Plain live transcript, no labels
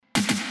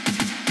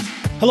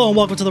Hello and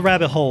welcome to The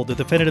Rabbit Hole, the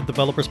Definitive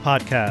Developers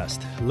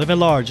Podcast, living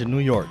large in New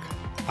York.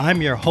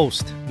 I'm your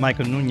host,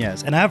 Michael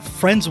Nunez, and I have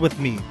friends with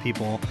me,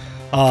 people.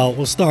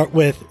 We'll start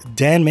with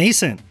Dan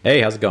Mason.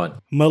 Hey, how's it going?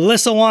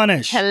 Melissa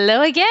Wanish.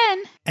 Hello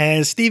again.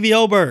 And Stevie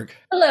Oberg.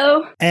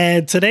 Hello.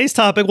 And today's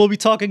topic we'll be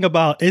talking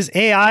about, is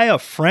AI a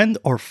friend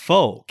or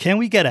foe? Can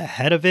we get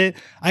ahead of it?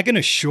 I can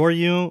assure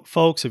you,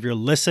 folks, if you're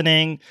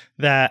listening,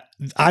 that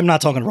I'm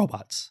not talking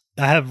robots.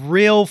 I have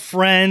real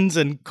friends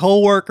and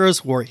coworkers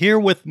who are here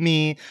with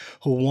me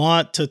who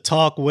want to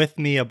talk with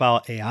me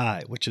about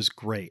AI, which is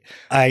great.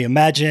 I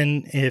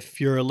imagine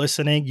if you're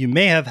listening, you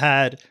may have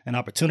had an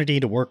opportunity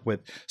to work with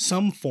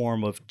some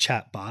form of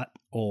chatbot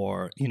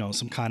or,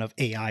 some kind of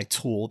AI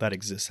tool that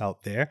exists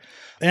out there.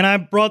 And I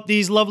brought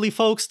these lovely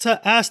folks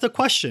to ask the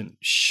question,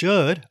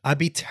 should I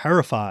be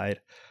terrified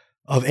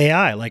of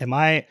AI? Like, am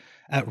I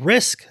at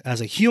risk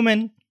as a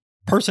human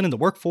person in the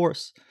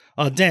workforce?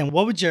 Dan,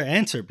 what would your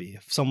answer be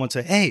if someone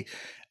said, hey,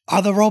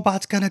 are the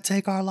robots going to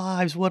take our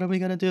lives? What are we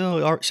going to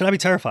do? Or should I be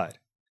terrified?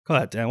 Go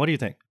ahead, Dan. What do you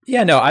think?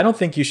 Yeah, no, I don't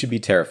think you should be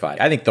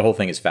terrified. I think the whole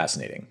thing is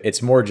fascinating.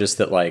 It's more just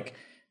that,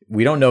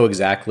 we don't know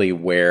exactly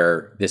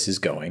where this is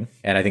going.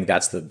 And I think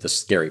that's the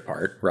scary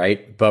part,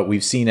 right? But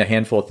we've seen a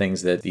handful of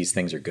things that these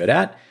things are good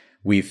at.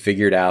 We've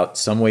figured out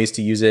some ways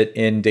to use it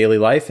in daily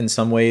life and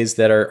some ways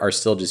that are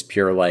still just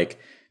pure,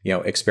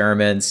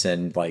 experiments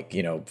and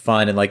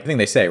fun. And the thing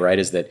they say, right,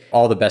 is that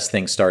all the best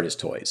things start as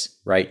toys,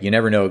 right? You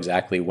never know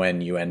exactly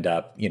when you end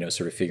up,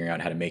 sort of figuring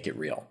out how to make it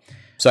real.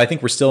 So I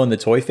think we're still in the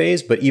toy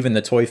phase, but even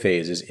the toy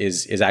phase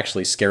is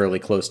actually scarily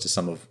close to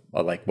some of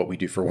what we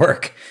do for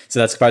work.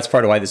 So that's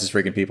part of why this is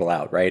freaking people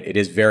out, right? It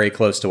is very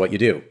close to what you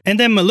do. And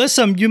then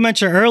Melissa, you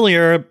mentioned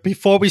earlier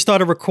before we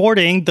started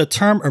recording the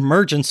term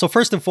emergence. So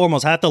first and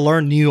foremost, I have to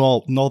learn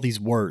know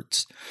these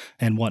words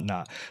and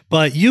whatnot.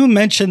 But you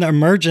mentioned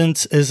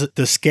emergence is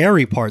the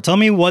scary part. Tell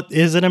me, what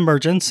is an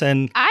emergence?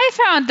 And I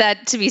found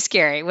that to be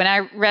scary when I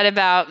read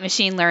about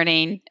machine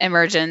learning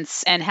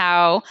emergence and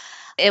how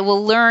it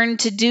will learn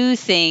to do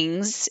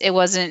things it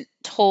wasn't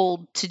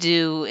told to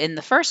do in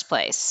the first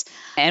place.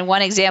 And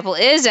one example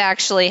is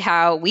actually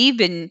how we've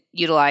been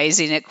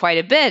utilizing it quite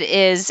a bit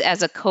is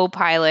as a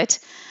co-pilot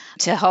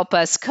to help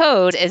us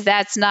code, as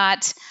that's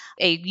not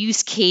a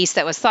use case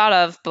that was thought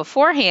of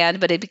beforehand,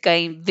 but it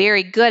became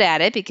very good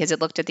at it because it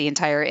looked at the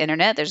entire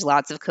internet. There's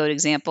lots of code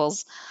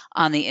examples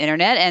on the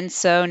internet. And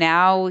so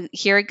now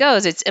here it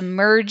goes. It's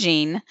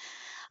emerging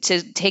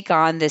to take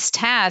on this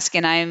task.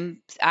 And I'm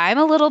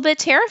a little bit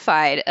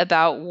terrified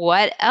about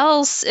what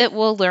else it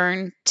will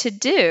learn to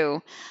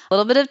do. A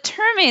little bit of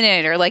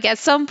Terminator. At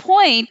some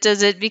point,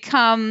 does it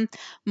become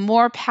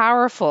more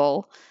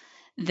powerful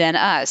than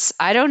us?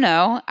 I don't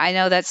know. I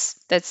know that's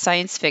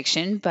science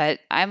fiction, but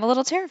I'm a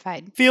little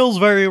terrified. Feels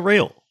very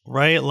real,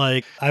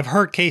 right? I've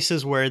heard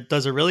cases where it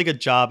does a really good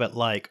job at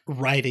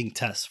writing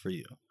tests for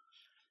you.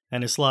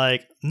 And it's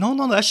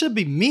no, that should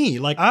be me.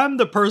 I'm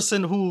the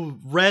person who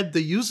read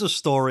the user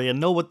story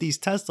and know what these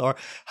tests are.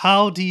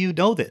 How do you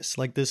know this?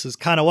 This is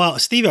kind of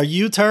wild. Steve, are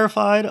you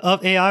terrified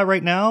of AI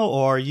right now,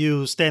 or are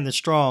you standing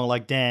strong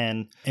like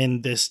Dan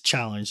in this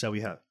challenge that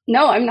we have?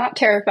 No, I'm not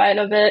terrified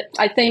of it.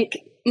 I think,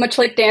 much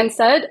like Dan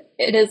said,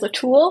 it is a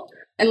tool.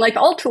 And like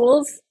all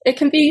tools, it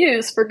can be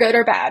used for good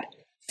or bad.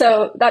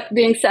 So that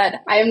being said,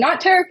 I am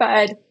not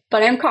terrified,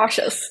 but I'm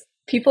cautious.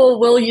 People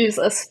will use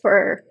this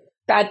for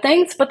bad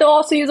things, but they'll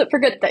also use it for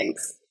good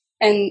things.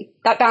 And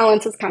that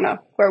balance is kind of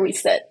where we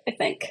sit, I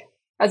think,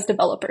 as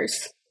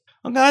developers.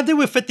 Okay, I think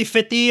we're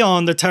 50-50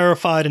 on the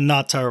terrified and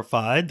not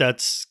terrified.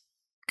 That's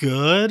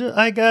good,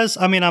 I guess.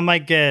 I mean,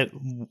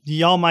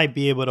 y'all might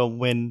be able to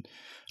win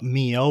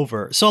me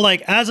over. So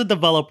as a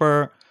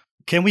developer,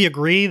 can we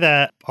agree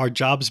that our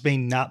jobs may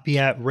not be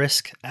at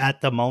risk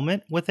at the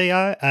moment with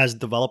AI as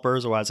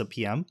developers or as a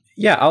PM?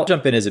 Yeah, I'll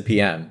jump in as a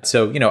PM.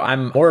 So,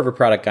 I'm more of a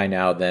product guy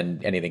now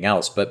than anything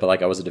else, but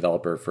I was a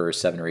developer for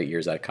 7 or 8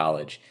 years out of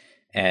college.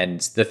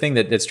 And the thing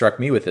that struck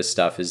me with this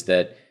stuff is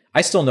that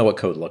I still know what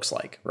code looks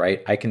like,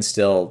 right? I can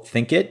still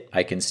think it,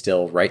 I can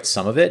still write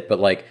some of it, but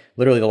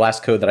literally the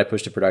last code that I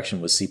pushed to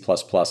production was C++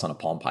 on a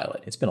Palm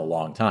Pilot. It's been a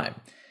long time,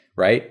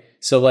 right?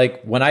 So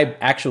when I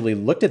actually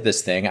looked at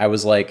this thing, I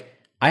was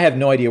I have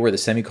no idea where the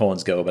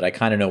semicolons go, but I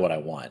kind of know what I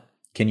want.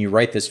 Can you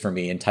write this for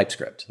me in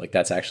TypeScript?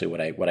 That's actually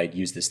what I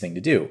use this thing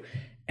to do.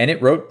 And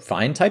it wrote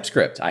fine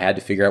TypeScript. I had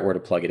to figure out where to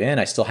plug it in.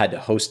 I still had to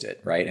host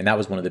it, right? And that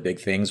was one of the big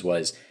things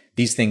was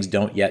these things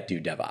don't yet do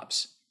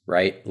DevOps,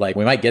 right?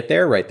 We might get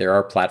there, right? There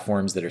are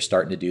platforms that are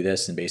starting to do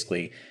this and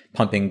basically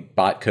pumping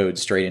bot code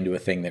straight into a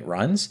thing that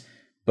runs.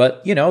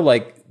 But,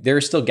 there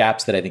are still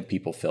gaps that I think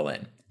people fill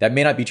in. That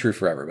may not be true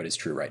forever, but it's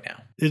true right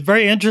now. It's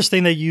very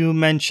interesting that you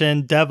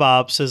mentioned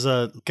DevOps as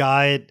a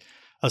guide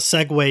a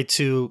segue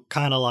to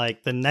kind of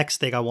like the next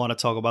thing I want to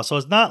talk about. So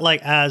it's not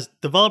like as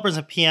developers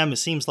and PM, it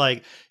seems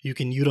like you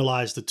can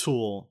utilize the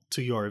tool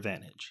to your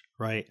advantage,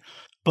 right?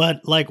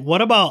 But like,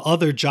 what about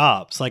other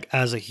jobs? Like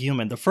as a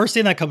human, the first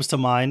thing that comes to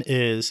mind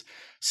is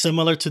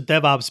similar to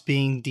DevOps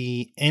being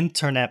the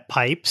internet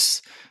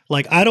pipes.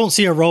 Like I don't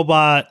see a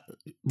robot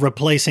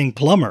replacing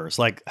plumbers,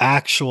 like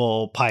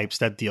actual pipes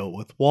that deal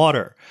with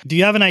water. Do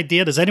you have an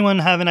idea? Does anyone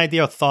have an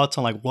idea or thoughts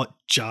on like what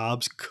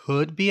jobs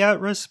could be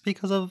at risk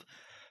because of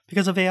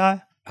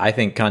AI? I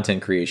think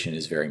content creation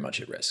is very much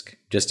at risk,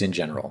 just in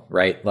general,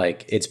 right?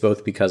 Like it's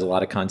both because a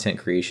lot of content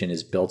creation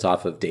is built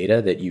off of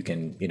data that you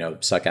can,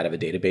 suck out of a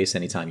database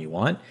anytime you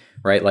want,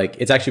 right? Like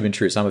it's actually been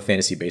true. So I'm a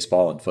fantasy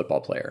baseball and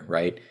football player,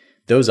 right?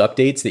 Those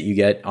updates that you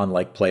get on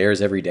like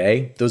players every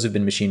day, those have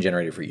been machine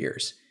generated for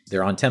years.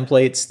 They're on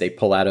templates. They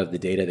pull out of the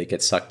data that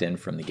gets sucked in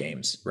from the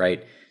games,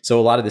 right? So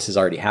a lot of this has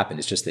already happened.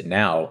 It's just that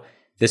now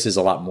this is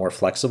a lot more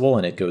flexible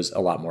and it goes a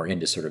lot more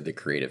into sort of the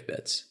creative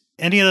bits.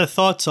 Any other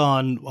thoughts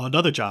on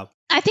another job?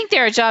 I think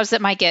there are jobs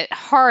that might get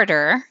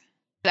harder.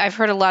 I've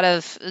heard a lot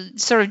of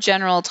sort of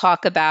general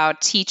talk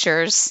about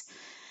teachers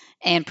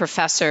and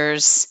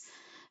professors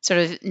sort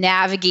of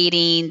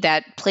navigating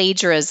that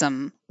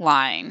plagiarism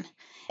line.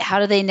 How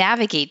do they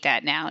navigate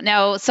that now?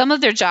 Now, some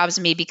of their jobs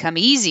may become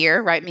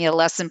easier, write me a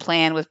lesson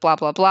plan with blah,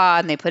 blah, blah,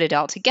 and they put it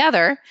all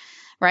together,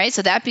 right?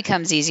 So that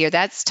becomes easier.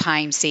 That's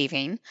time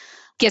saving.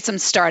 Gets them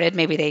started.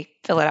 Maybe they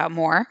fill it out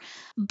more.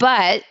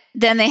 But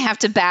then they have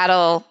to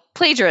battle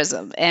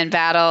plagiarism and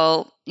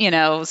battle,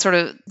 sort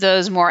of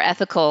those more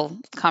ethical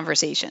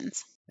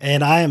conversations.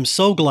 And I am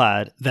so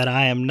glad that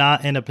I am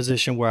not in a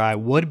position where I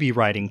would be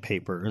writing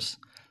papers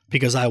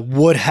because I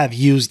would have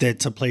used it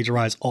to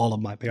plagiarize all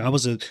of my papers. I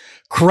was a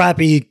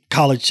crappy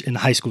college and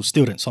high school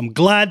student. So I'm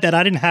glad that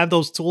I didn't have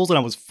those tools and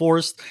I was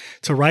forced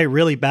to write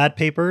really bad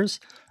papers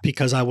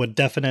because I would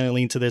definitely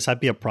lean to this. I'd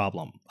be a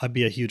problem. I'd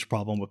be a huge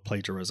problem with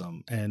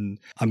plagiarism. And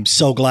I'm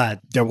so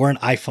glad there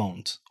weren't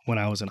iPhones when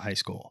I was in high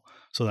school,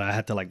 so that I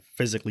had to like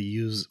physically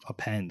use a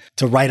pen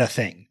to write a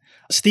thing.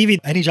 Stevie,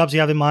 any jobs you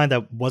have in mind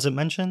that wasn't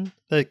mentioned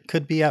that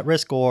could be at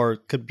risk or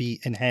could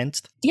be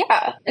enhanced?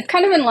 Yeah, it's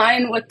kind of in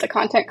line with the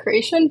content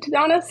creation, to be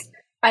honest.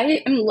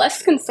 I am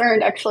less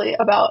concerned actually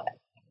about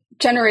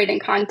generating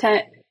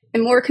content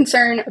and more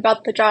concerned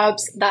about the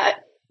jobs that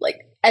like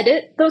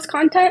edit those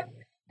content.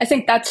 I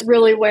think that's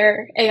really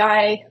where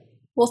AI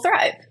will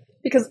thrive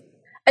because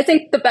I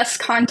think the best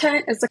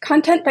content is the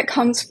content that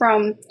comes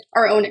from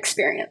our own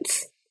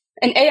experience.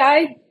 And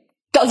AI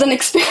doesn't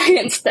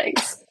experience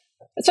things,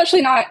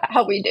 especially not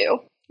how we do.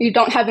 You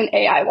don't have an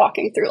AI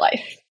walking through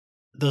life.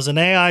 Does an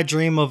AI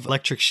dream of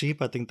electric sheep?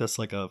 I think that's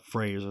like a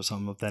phrase or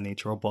something of that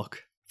nature, or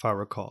book, if I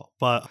recall.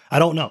 But I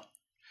don't know.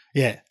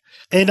 Yeah.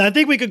 And I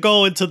think we could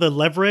go into the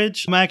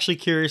leverage. I'm actually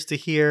curious to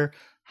hear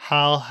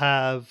how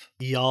have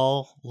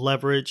y'all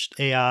leveraged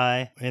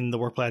AI in the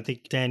workplace? I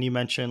think, Dan, you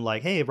mentioned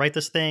like, hey, write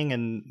this thing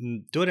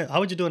and do it. How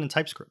would you do it in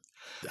TypeScript?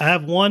 I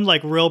have one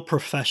like real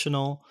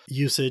professional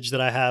usage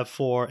that I have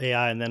for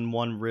AI and then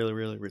one really,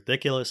 really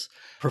ridiculous.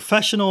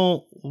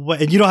 Professional,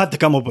 and you don't have to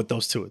come up with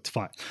those two. It's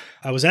fine.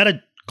 I was at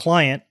a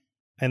client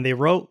and they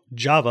wrote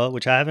Java,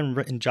 which I haven't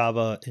written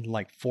Java in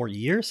like 4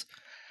 years.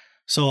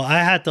 So I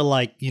had to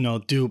like,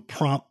 do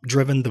prompt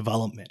driven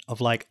development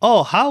of like,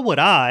 oh, how would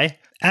I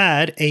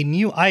add a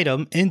new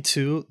item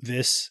into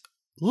this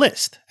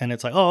list? And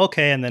it's like, oh,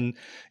 okay. And then,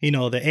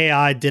 the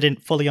AI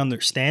didn't fully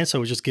understand. So it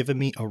was just giving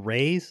me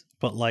arrays,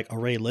 but like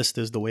array list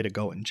is the way to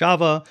go in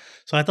Java.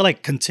 So I had to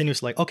like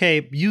continuously like,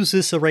 okay, use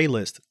this array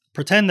list.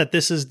 Pretend that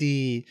this is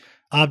the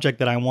object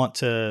that I want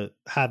to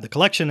have the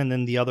collection and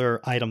then the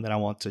other item that I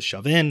want to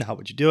shove in. How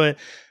would you do it?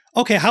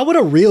 Okay, how would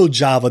a real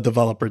Java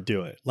developer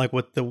do it? Like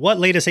what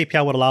latest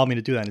API would allow me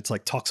to do that? And it's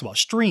like talks about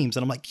streams.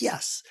 And I'm like,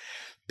 yes,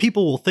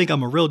 people will think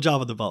I'm a real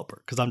Java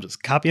developer because I'm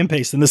just copy and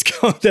pasting this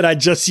code that I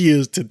just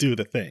used to do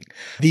the thing.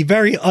 The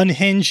very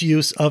unhinged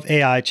use of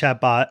AI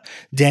chatbot.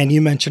 Dan,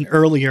 you mentioned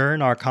earlier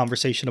in our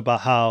conversation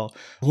about how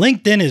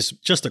LinkedIn is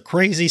just a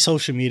crazy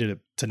social media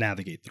to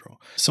navigate through.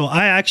 So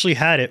I actually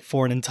had it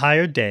for an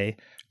entire day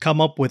come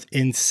up with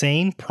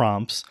insane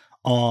prompts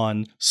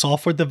on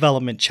software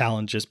development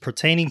challenges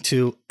pertaining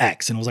to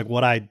X. And it was like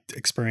what I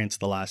experienced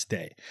the last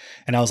day.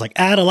 And I was like,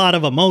 add a lot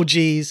of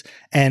emojis.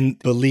 And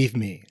believe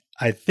me,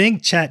 I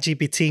think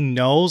ChatGPT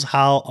knows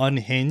how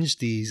unhinged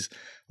these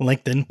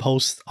LinkedIn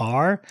posts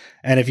are.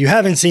 And if you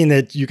haven't seen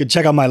it, you can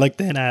check out my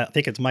LinkedIn. I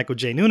think it's Michael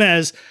J.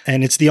 Nunez.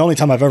 And it's the only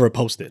time I've ever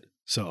posted.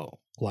 So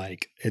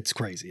like, it's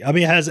crazy. I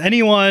mean, has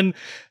anyone,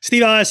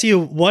 Steve, I'll ask you,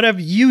 what have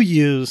you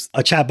used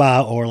a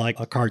chatbot or like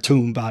a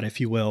cartoon bot, if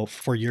you will,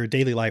 for your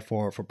daily life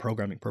or for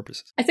programming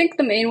purposes? I think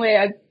the main way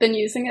I've been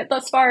using it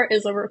thus far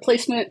is a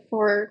replacement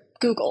for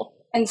Google.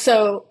 And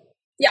so,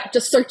 yeah,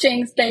 just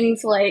searching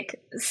things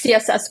like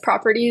CSS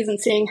properties and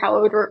seeing how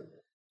it would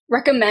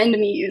recommend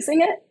me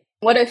using it.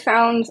 What I've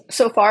found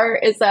so far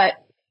is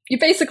that you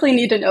basically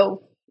need to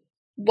know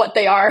what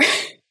they are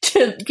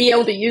to be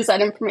able to use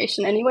that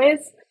information anyways.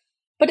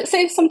 But it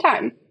saves some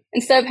time.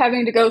 Instead of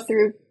having to go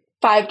through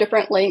 5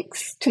 different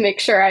links to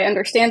make sure I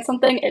understand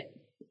something, it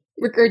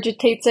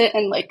regurgitates it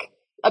in like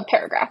a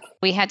paragraph.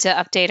 We had to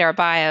update our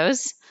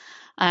bios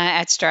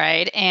at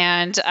Stride,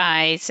 and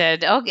I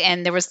said, oh,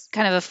 and there was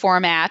kind of a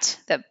format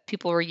that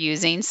people were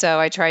using, so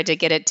I tried to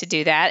get it to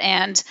do that,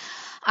 and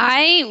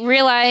I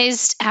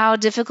realized how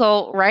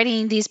difficult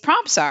writing these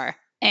prompts are,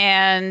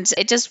 and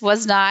it just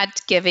was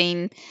not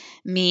giving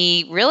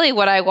me really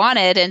what I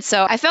wanted, and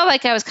so I felt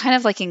like I was kind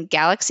of like in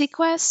Galaxy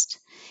Quest.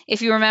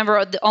 If you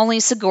remember, only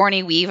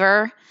Sigourney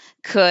Weaver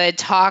could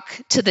talk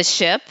to the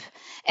ship.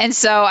 And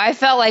so I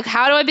felt like,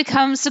 how do I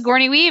become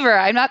Sigourney Weaver?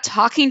 I'm not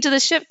talking to the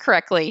ship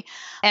correctly.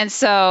 And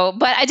so,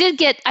 but I did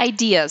get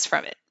ideas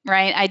from it,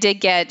 right? I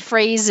did get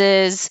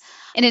phrases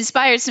and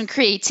inspired some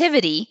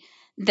creativity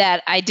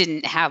that I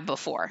didn't have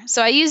before.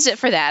 So I used it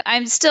for that.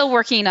 I'm still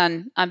working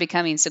on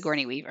becoming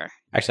Sigourney Weaver.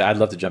 Actually, I'd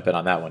love to jump in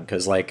on that one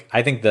because like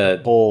I think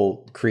the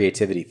whole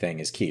creativity thing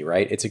is key,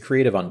 right? It's a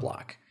creative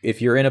unblock.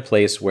 If you're in a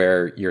place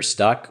where you're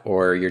stuck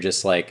or you're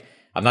just like,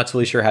 I'm not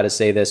totally sure how to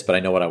say this, but I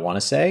know what I want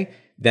to say,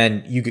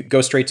 then you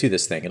go straight to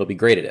this thing. It'll be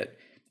great at it.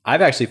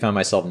 I've actually found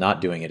myself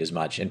not doing it as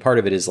much. And part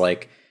of it is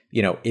like,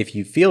 you know, if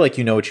you feel like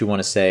you know what you want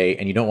to say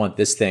and you don't want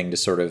this thing to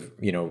sort of,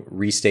 you know,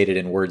 restate it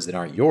in words that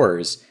aren't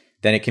yours,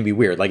 then it can be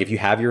weird. Like if you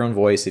have your own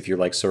voice, if you're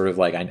like sort of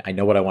like, I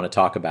know what I want to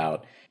talk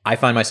about, I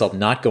find myself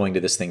not going to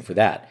this thing for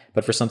that,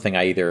 but for something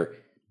I either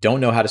don't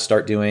know how to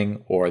start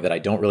doing or that I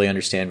don't really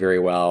understand very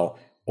well,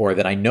 or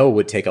that I know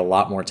would take a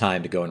lot more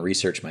time to go and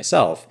research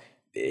myself.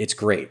 It's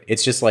great.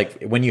 It's just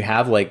like when you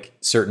have like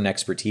certain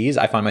expertise,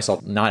 I find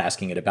myself not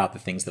asking it about the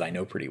things that I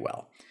know pretty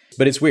well.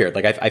 But it's weird.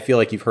 Like I feel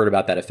like you've heard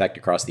about that effect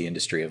across the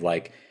industry of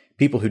like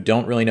people who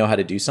don't really know how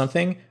to do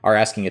something are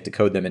asking it to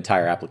code them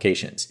entire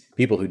applications.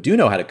 People who do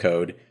know how to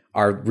code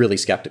are really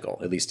skeptical,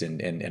 at least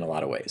in a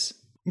lot of ways.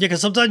 Yeah,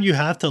 because sometimes you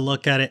have to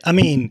look at it. I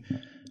mean,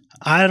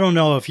 I don't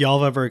know if y'all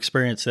have ever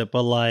experienced it,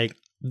 but like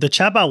the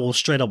chatbot will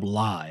straight up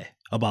lie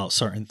about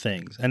certain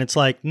things. And it's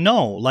like,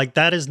 no, like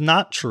that is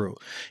not true.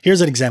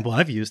 Here's an example.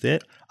 I've used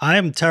it. I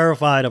am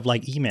terrified of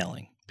like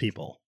emailing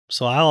people.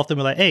 So I'll often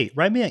be like, hey,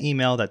 write me an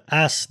email that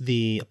asks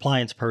the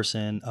appliance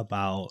person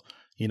about,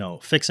 you know,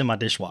 fixing my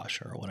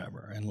dishwasher or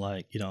whatever. And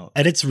like, you know,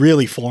 and it's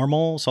really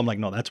formal. So I'm like,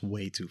 no, that's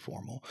way too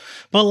formal.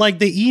 But like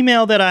the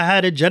email that I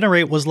had to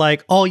generate was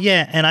like, oh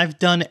yeah, and I've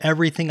done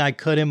everything I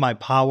could in my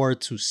power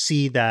to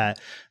see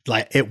that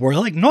like it worked.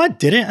 Like, no, I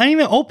didn't. I didn't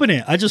even open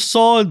it. I just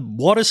saw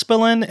water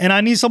spilling and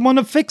I need someone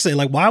to fix it.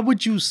 Like, why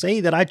would you say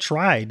that I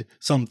tried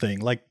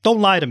something? Like,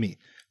 don't lie to me.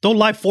 Don't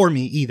lie for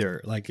me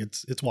either. Like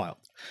it's wild.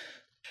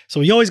 So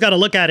we always got to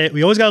look at it.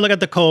 We always got to look at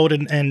the code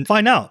and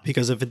find out,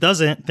 because if it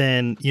doesn't,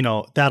 then, you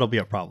know, that'll be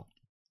a problem.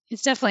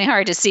 It's definitely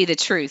hard to see the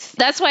truth.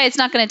 That's why it's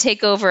not going to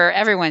take over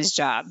everyone's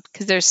job,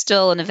 because there's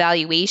still an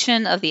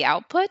evaluation of the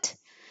output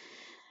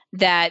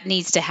that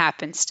needs to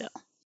happen still.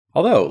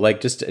 Although, like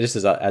just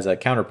as a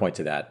counterpoint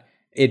to that,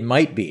 it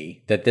might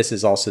be that this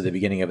is also the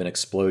beginning of an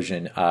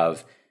explosion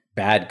of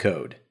bad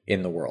code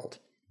in the world,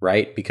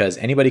 right? Because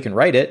anybody can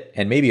write it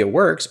and maybe it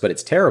works, but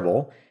it's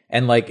terrible.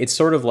 And like, it's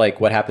sort of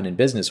like what happened in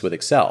business with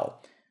Excel,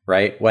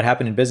 right? What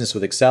happened in business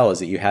with Excel is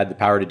that you had the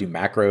power to do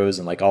macros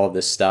and like all of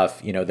this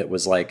stuff, you know, that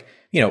was like,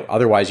 you know,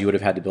 otherwise you would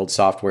have had to build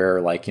software,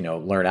 like, you know,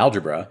 learn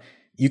algebra.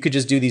 You could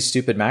just do these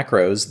stupid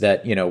macros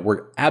that, you know,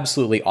 were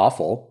absolutely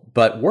awful,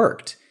 but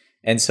worked.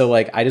 And so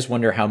like, I just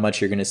wonder how much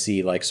you're going to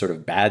see like sort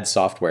of bad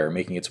software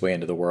making its way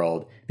into the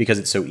world because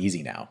it's so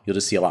easy now. You'll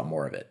just see a lot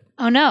more of it.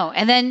 Oh no.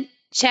 And then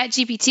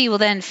ChatGPT will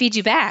then feed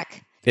you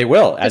back. It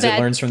will, as it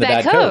learns from the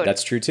bad code.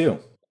 That's true too.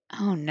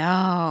 Oh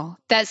no.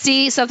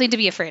 Something to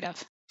be afraid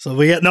of. So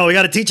we got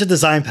to teach it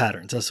design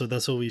patterns.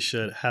 That's what we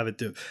should have it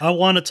do. I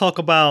want to talk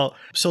about,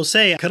 so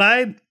say, could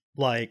I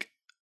like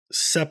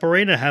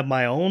separate and have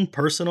my own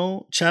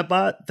personal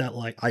chatbot that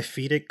like I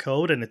feed it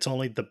code and it's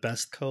only the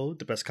best code,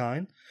 the best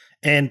kind,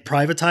 and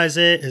privatize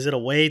it? Is it a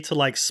way to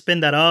like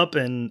spin that up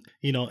and,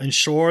 you know,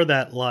 ensure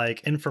that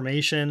like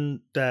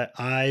information that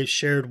I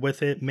shared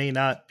with it may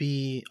not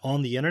be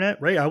on the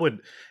internet, right? I would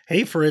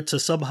hate for it to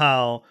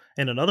somehow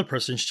in another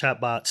person's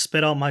chatbot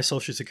spit out my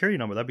social security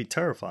number. That'd be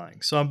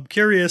terrifying. So I'm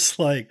curious,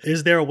 like,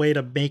 is there a way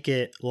to make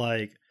it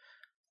like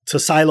to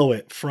silo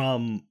it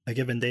from a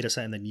given data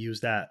set and then use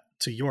that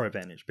to your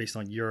advantage based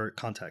on your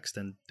context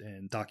and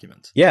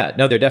documents? Yeah,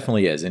 no, there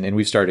definitely is. And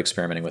we've started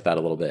experimenting with that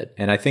a little bit.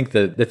 And I think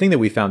the thing that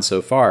we found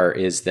so far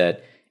is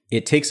that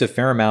it takes a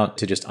fair amount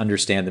to just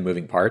understand the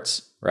moving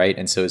parts, right?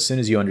 And so as soon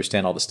as you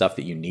understand all the stuff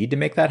that you need to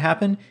make that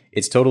happen,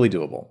 it's totally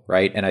doable,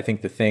 right? And I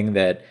think the thing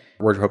that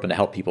we're hoping to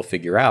help people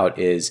figure out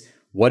is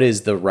what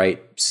is the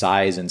right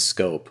size and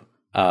scope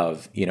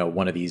of, you know,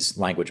 one of these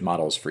language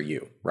models for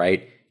you,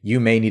 right? You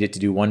may need it to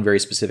do one very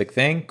specific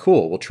thing.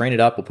 Cool, we'll train it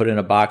up, we'll put it in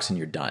a box and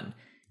you're done.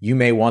 You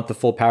may want the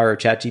full power of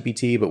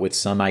ChatGPT, but with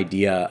some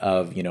idea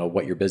of, you know,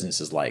 what your business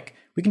is like.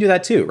 We can do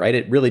that too, right?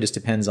 It really just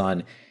depends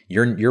on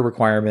your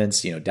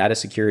requirements, you know, data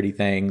security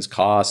things,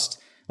 cost,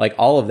 like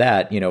all of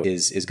that, you know,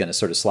 is going to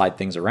sort of slide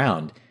things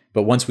around.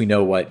 But once we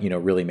know what, you know,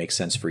 really makes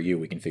sense for you,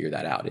 we can figure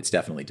that out. It's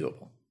definitely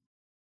doable.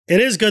 It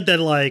is good that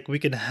like we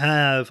can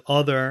have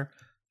other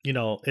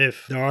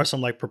if there are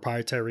some like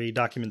proprietary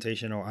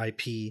documentation or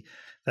IP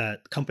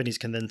that companies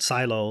can then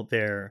silo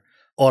their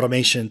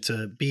automation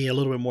to be a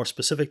little bit more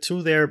specific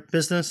to their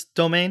business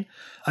domain.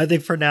 I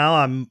think for now,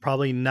 I'm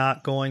probably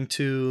not going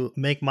to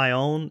make my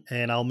own,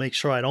 and I'll make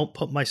sure I don't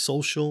put my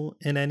social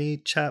in any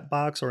chat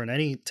box or in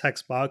any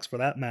text box for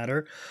that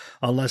matter,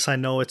 unless I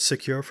know it's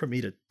secure for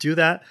me to do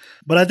that.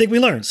 But I think we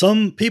learned.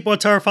 Some people are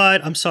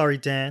terrified. I'm sorry,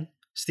 Dan,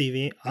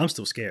 Stevie, I'm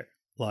still scared.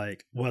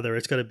 Like whether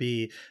it's going to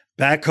be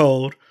bad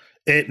code,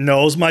 it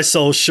knows my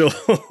social,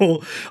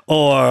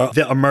 or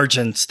the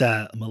emergence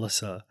that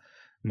Melissa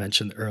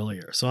mentioned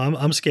earlier. So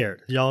I'm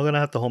scared. Y'all are going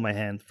to have to hold my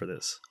hand for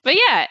this. But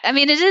yeah, I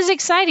mean, it is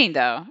exciting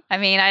though. I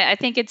mean, I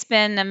think it's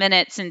been a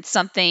minute since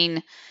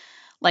something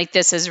like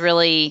this has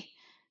really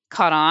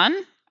caught on,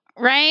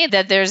 right?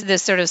 That there's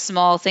this sort of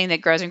small thing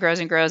that grows and grows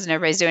and grows and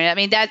everybody's doing it. I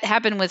mean, that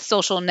happened with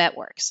social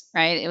networks,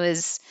 right?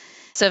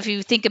 So if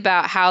you think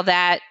about how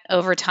that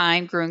over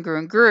time grew and grew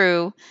and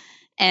grew,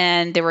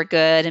 and they were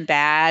good and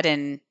bad,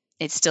 and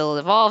it's still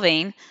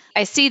evolving,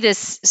 I see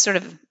this sort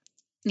of,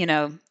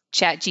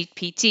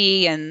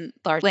 ChatGPT and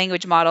large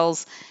language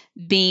models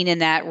being in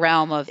that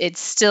realm of it's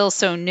still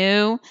so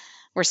new.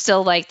 We're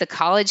still like the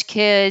college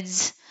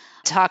kids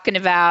talking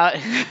about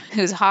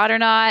who's hot or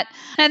not.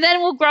 And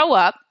then we'll grow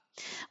up,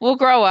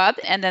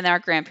 and then our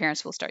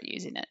grandparents will start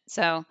using it.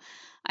 So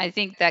I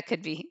think that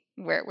could be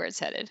where it's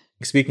headed.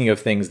 Speaking of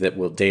things that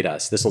will date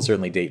us, this will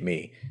certainly date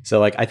me. So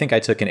like, I think I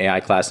took an AI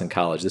class in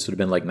college. This would have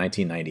been like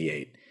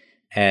 1998.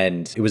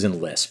 And it was in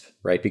Lisp,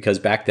 right? Because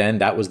back then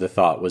that was the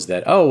thought, was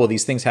that, oh, well,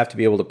 these things have to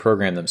be able to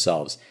program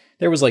themselves.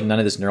 There was like none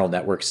of this neural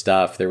network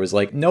stuff. There was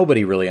like,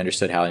 nobody really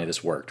understood how any of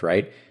this worked,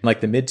 right? In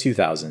like the mid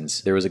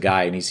 2000s, there was a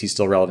guy, and he's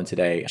still relevant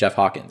today, Jeff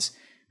Hawkins,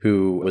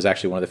 who was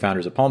actually one of the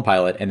founders of Palm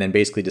Pilot, and then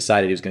basically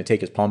decided he was going to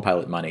take his Palm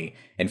Pilot money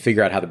and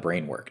figure out how the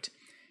brain worked.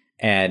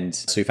 And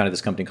so he founded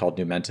this company called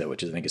Numenta,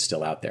 which I think is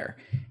still out there.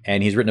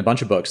 And he's written a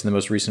bunch of books, and the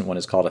most recent one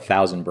is called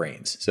 1,000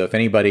 Brains. So if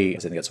anybody, I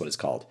think that's what it's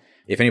called.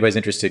 If anybody's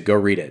interested, go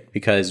read it,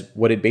 because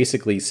what it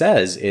basically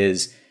says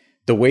is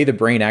the way the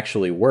brain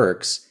actually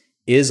works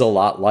is a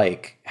lot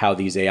like how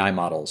these AI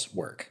models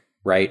work,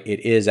 right?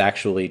 It is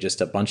actually just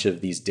a bunch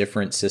of these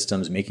different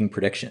systems making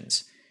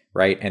predictions,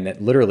 right? And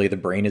that literally the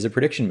brain is a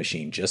prediction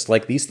machine, just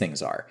like these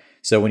things are.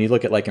 So when you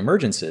look at like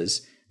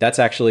emergences, that's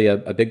actually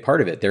a big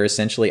part of it. They're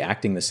essentially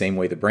acting the same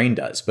way the brain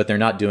does, but they're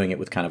not doing it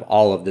with kind of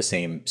all of the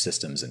same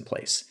systems in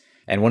place.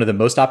 And one of the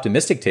most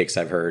optimistic takes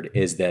I've heard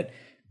is that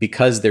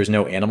because there's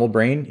no animal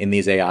brain in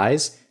these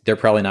AIs, they're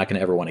probably not going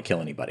to ever want to kill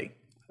anybody.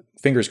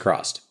 Fingers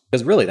crossed.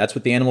 Because really, that's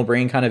what the animal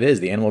brain kind of is.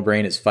 The animal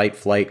brain is fight,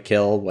 flight,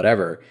 kill,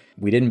 whatever.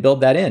 We didn't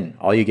build that in.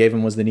 All you gave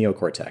them was the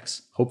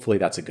neocortex. Hopefully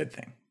that's a good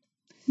thing.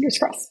 Fingers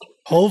crossed.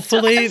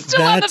 Hopefully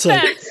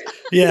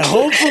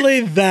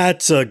hopefully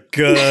that's a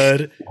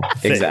good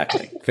thing.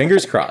 Exactly.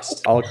 Fingers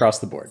crossed all across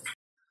the board.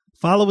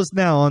 Follow us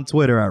now on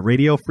Twitter at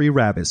Radio Free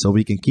Rabbit so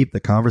we can keep the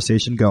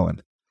conversation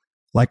going.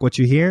 Like what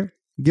you hear?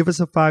 Give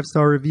us a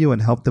 5-star review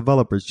and help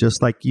developers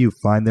just like you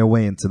find their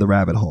way into the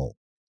rabbit hole.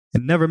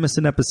 And never miss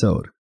an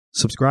episode.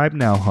 Subscribe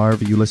now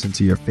however you listen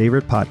to your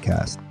favorite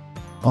podcast.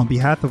 On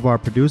behalf of our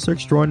producer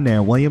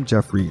extraordinaire, William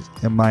Jeffries,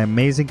 and my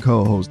amazing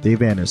co-host,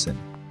 Dave Anderson,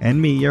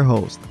 and me, your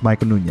host,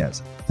 Michael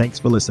Nunez, thanks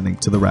for listening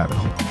to The Rabbit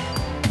Hole.